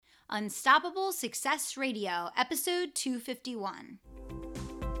Unstoppable Success Radio, episode 251.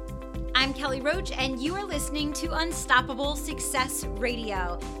 I'm Kelly Roach, and you are listening to Unstoppable Success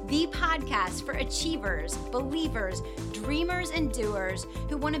Radio, the podcast for achievers, believers, dreamers, and doers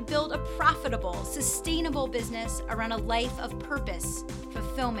who want to build a profitable, sustainable business around a life of purpose,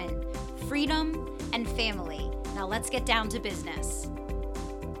 fulfillment, freedom, and family. Now let's get down to business.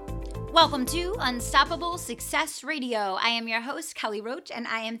 Welcome to Unstoppable Success Radio. I am your host, Kelly Roach, and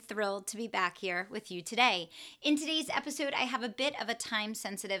I am thrilled to be back here with you today. In today's episode, I have a bit of a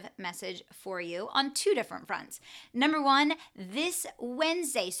time-sensitive message for you on two different fronts. Number one, this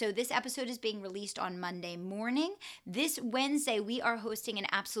Wednesday, so this episode is being released on Monday morning. This Wednesday, we are hosting an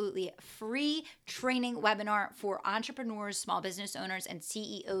absolutely free training webinar for entrepreneurs, small business owners, and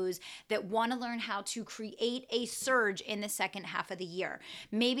CEOs that want to learn how to create a surge in the second half of the year.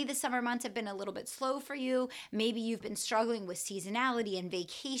 Maybe the summer months have been a little bit slow for you. Maybe you've been struggling with seasonality and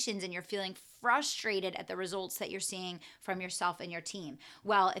vacations and you're feeling frustrated at the results that you're seeing from yourself and your team.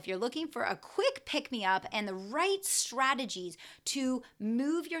 Well, if you're looking for a quick pick-me-up and the right strategies to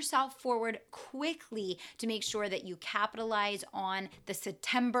move yourself forward quickly to make sure that you capitalize on the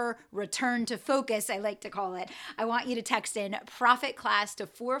September return to focus, I like to call it, I want you to text in Profit Class to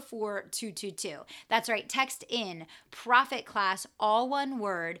 44222. That's right, text in Profit Class, all one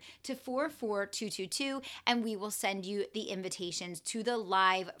word, to 44222, and we will send you the invitations to the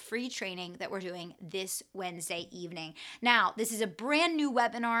live free training that we're doing this Wednesday evening. Now, this is a brand new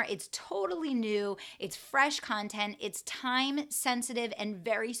webinar. It's totally new. It's fresh content. It's time sensitive and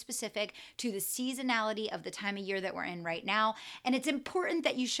very specific to the seasonality of the time of year that we're in right now. And it's important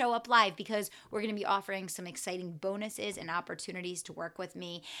that you show up live because we're going to be offering some exciting bonuses and opportunities to work with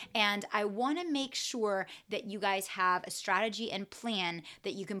me. And I want to make sure that you guys have a strategy and plan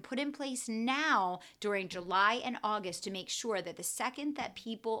that you can put in place now during July and August to make sure that the second that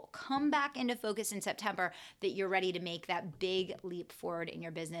people come back into focus in September, that you're ready to make that big leap forward in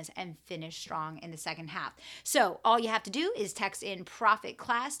your business and finish strong in the second half. So all you have to do is text in Profit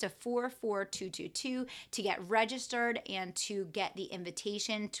Class to 44222 to get registered and to get the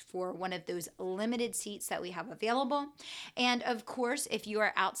invitation for one of those limited seats that we have available. And of course, if you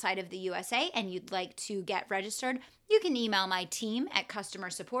are outside of the USA and you'd like to get registered, you can email my team at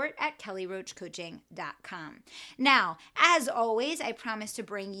customersupport@kellyroachcoaching.com. Now, as always, I promise to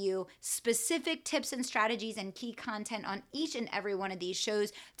bring you specific tips and strategies and key content on each and every one of these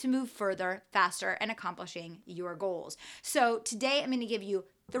shows to move further, faster, and accomplishing your goals. So today I'm going to give you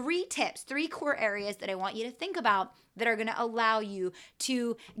three tips, three core areas that I want you to think about that are going to allow you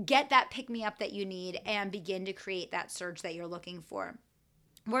to get that pick-me-up that you need and begin to create that surge that you're looking for.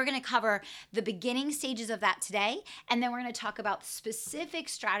 We're going to cover the beginning stages of that today, and then we're going to talk about specific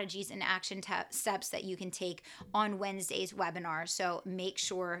strategies and action steps that you can take on Wednesday's webinar, so make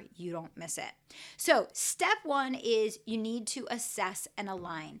sure you don't miss it. So step one is you need to assess and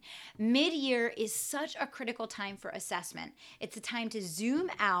align. Mid-year is such a critical time for assessment. It's a time to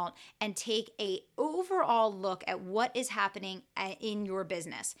zoom out and take an overall look at what is happening in your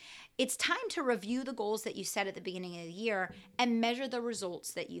business. It's time to review the goals that you set at the beginning of the year and measure the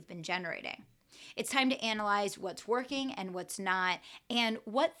results that you've been generating. It's time to analyze what's working and what's not, and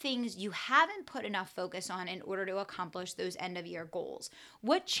what things you haven't put enough focus on in order to accomplish those end-of-year goals.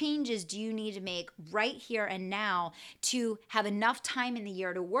 What changes do you need to make right here and now to have enough time in the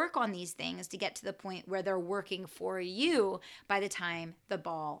year to work on these things to get to the point where they're working for you by the time the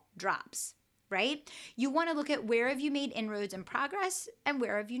ball drops, right? You want to look at where have you made inroads and progress and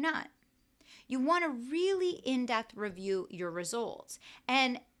where have you not. You want to really in-depth review your results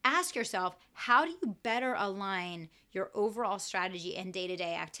and ask yourself, how do you better align your overall strategy and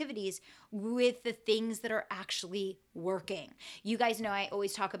day-to-day activities with the things that are actually working? You guys know I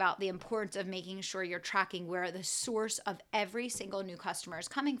always talk about the importance of making sure you're tracking where the source of every single new customer is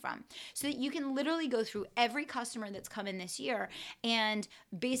coming from, so that you can literally go through every customer that's come in this year and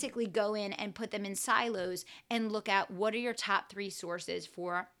basically go in and put them in silos and look at what are your top 3 sources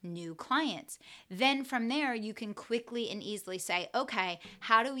for new clients. Then from there, you can quickly and easily say, okay,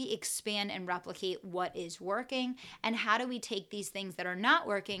 how do we expand and replicate what is working? And how do we take these things that are not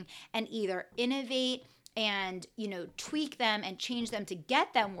working and either innovate and, tweak them and change them to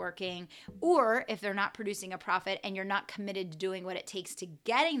get them working, or if they're not producing a profit and you're not committed to doing what it takes to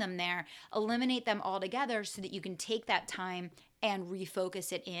getting them there, eliminate them altogether so that you can take that time and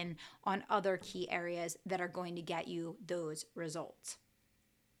refocus it in on other key areas that are going to get you those results.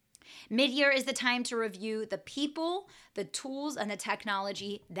 Mid-year is the time to review the people, the tools, and the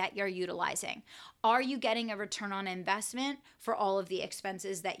technology that you're utilizing. Are you getting a return on investment for all of the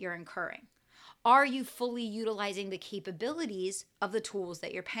expenses that you're incurring? Are you fully utilizing the capabilities of the tools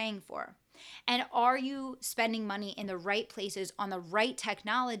that you're paying for? And are you spending money in the right places on the right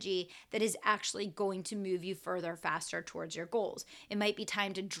technology that is actually going to move you further, faster towards your goals? It might be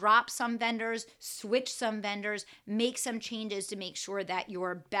time to drop some vendors, switch some vendors, make some changes to make sure that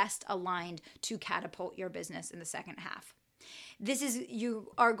you're best aligned to catapult your business in the second half.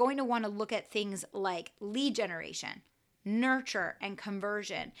 You are going to want to look at things like lead generation, nurture, and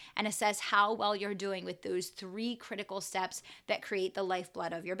conversion, and assess how well you're doing with those 3 critical steps that create the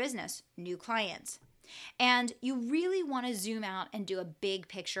lifeblood of your business: new clients. And you really want to zoom out and do a big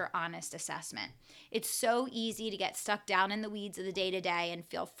picture, honest assessment. It's so easy to get stuck down in the weeds of the day to day and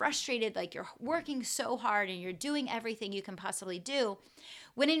feel frustrated, like you're working so hard and you're doing everything you can possibly do,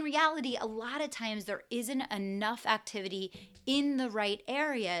 when in reality, a lot of times there isn't enough activity in the right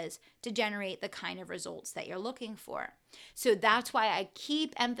areas to generate the kind of results that you're looking for. So that's why I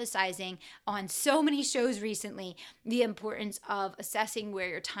keep emphasizing on so many shows recently the importance of assessing where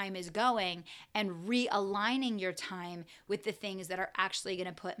your time is going and realigning your time with the things that are actually going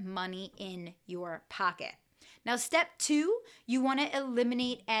to put money in your pocket. Now, step 2, you want to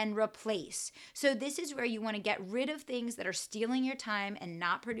eliminate and replace. So this is where you want to get rid of things that are stealing your time and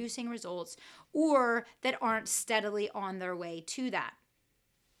not producing results, or that aren't steadily on their way to that.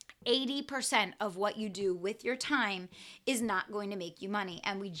 80% of what you do with your time is not going to make you money.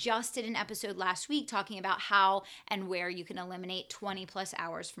 And we just did an episode last week talking about how and where you can eliminate 20 plus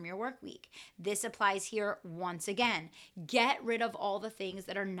hours from your work week. This applies here once again. Get rid of all the things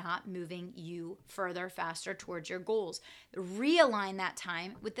that are not moving you further, faster towards your goals. Realign that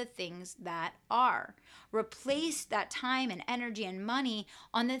time with the things that are. Replace that time and energy and money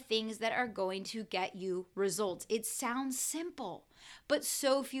on the things that are going to get you results. It sounds simple, but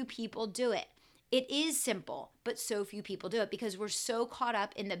so few people do it. It is simple, but so few people do it because we're so caught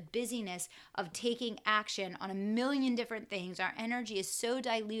up in the busyness of taking action on a million different things. Our energy is so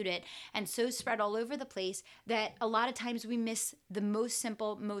diluted and so spread all over the place that a lot of times we miss the most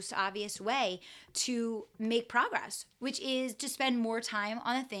simple, most obvious way to make progress, which is to spend more time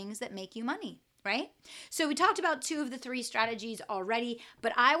on the things that make you money. Right? So we talked about 2 of the 3 strategies already,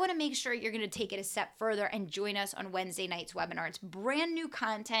 but I want to make sure you're going to take it a step further and join us on Wednesday night's webinar. It's brand new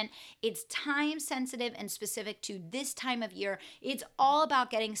content. It's time sensitive and specific to this time of year. It's all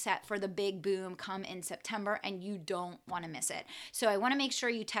about getting set for the big boom come in September, and you don't want to miss it. So I want to make sure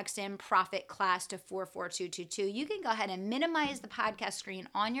you text in Profit Class to 44222. You can go ahead and minimize the podcast screen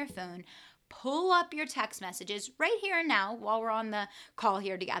on your phone. Pull up your text messages right here and now while we're on the call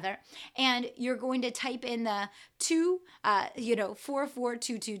here together. And you're going to type in the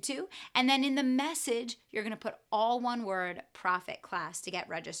 44222. And then in the message, you're going to put all one word, Profit Class, to get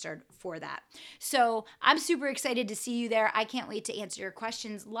registered for that. So I'm super excited to see you there. I can't wait to answer your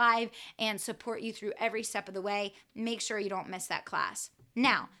questions live and support you through every step of the way. Make sure you don't miss that class.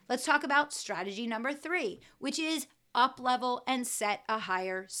 Now, let's talk about strategy number 3, which is up level and set a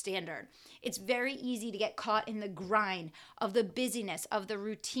higher standard. It's very easy to get caught in the grind of the busyness, of the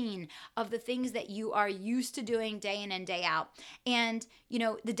routine, of the things that you are used to doing day in and day out. And,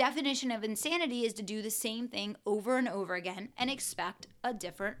 the definition of insanity is to do the same thing over and over again and expect a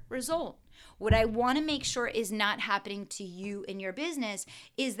different result. What I want to make sure is not happening to you in your business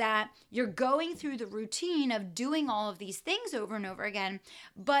is that you're going through the routine of doing all of these things over and over again,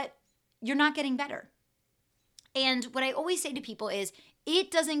 but you're not getting better. And what I always say to people is,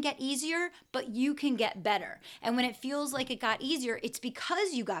 it doesn't get easier, but you can get better. And when it feels like it got easier, it's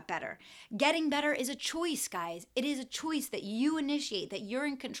because you got better. Getting better is a choice, guys. It is a choice that you initiate, that you're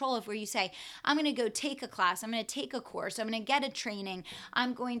in control of, where you say, I'm going to go take a class, I'm going to take a course, I'm going to get a training,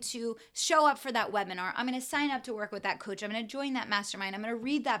 I'm going to show up for that webinar, I'm going to sign up to work with that coach, I'm going to join that mastermind, I'm going to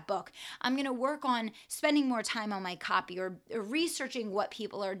read that book, I'm going to work on spending more time on my copy or researching what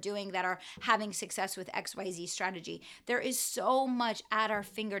people are doing that are having success with XYZ strategy. There is so much at our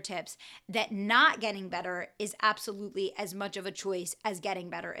fingertips that not getting better is absolutely as much of a choice as getting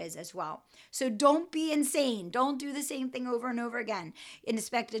better is as well. So don't be insane. Don't do the same thing over and over again and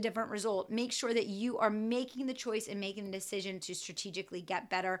expect a different result. Make sure that you are making the choice and making the decision to strategically get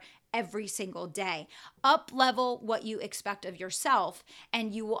better every single day. Up level what you expect of yourself,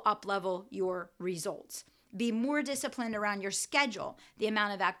 and you will up level your results. Be more disciplined around your schedule, the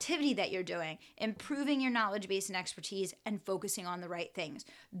amount of activity that you're doing, improving your knowledge base and expertise, and focusing on the right things.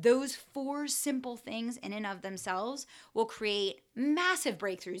 Those 4 simple things in and of themselves will create massive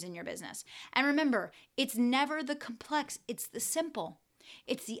breakthroughs in your business. And remember, it's never the complex, it's the simple.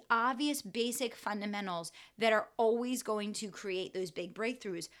 It's the obvious basic fundamentals that are always going to create those big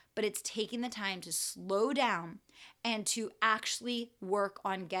breakthroughs, but it's taking the time to slow down and to actually work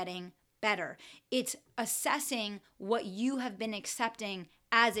on getting better. It's assessing what you have been accepting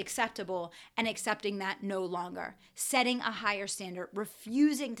as acceptable and accepting that no longer. Setting a higher standard,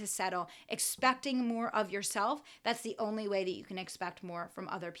 refusing to settle, expecting more of yourself. That's the only way that you can expect more from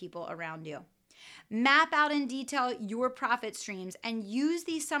other people around you. Map out in detail your profit streams and use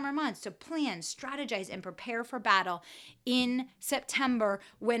these summer months to plan, strategize, and prepare for battle in September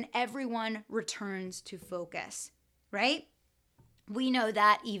when everyone returns to focus, right? We know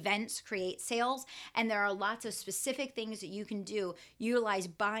that events create sales, and there are lots of specific things that you can do, utilize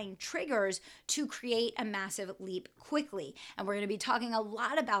buying triggers to create a massive leap quickly. And we're going to be talking a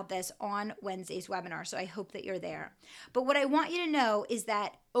lot about this on Wednesday's webinar, so I hope that you're there. But what I want you to know is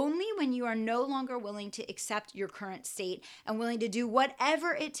that only when you are no longer willing to accept your current state and willing to do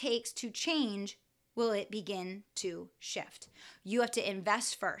whatever it takes to change will it begin to shift. You have to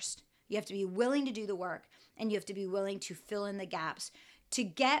invest first. You have to be willing to do the work. And you have to be willing to fill in the gaps. To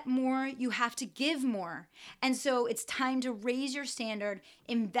get more, you have to give more. And so it's time to raise your standard,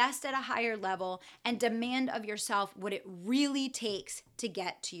 invest at a higher level, and demand of yourself what it really takes to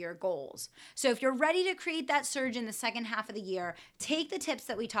get to your goals. So if you're ready to create that surge in the second half of the year, take the tips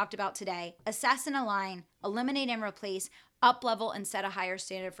that we talked about today, assess and align, eliminate and replace, up level and set a higher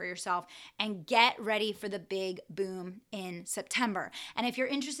standard for yourself, and get ready for the big boom in September. And if you're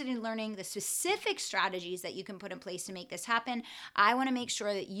interested in learning the specific strategies that you can put in place to make this happen, I want to make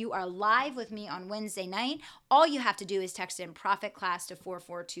sure that you are live with me on Wednesday night. All you have to do is text in Profit Class to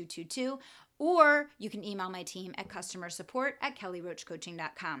 44222, or you can email my team at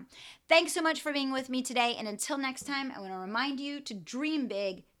customersupport@kellyroachcoaching.com. Thanks so much for being with me today. And until next time, I want to remind you to dream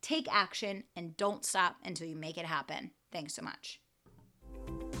big, take action, and don't stop until you make it happen. Thanks so much.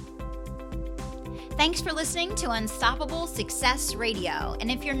 Thanks for listening to Unstoppable Success Radio.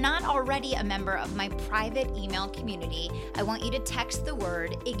 And if you're not already a member of my private email community, I want you to text the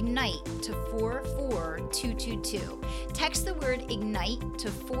word IGNITE to 44222. Text the word IGNITE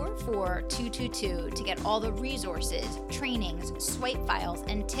to 44222 to get all the resources, trainings, swipe files,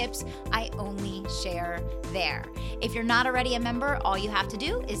 and tips I only share there. If you're not already a member, all you have to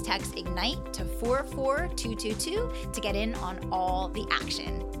do is text IGNITE to 44222 to get in on all the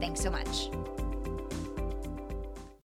action. Thanks so much.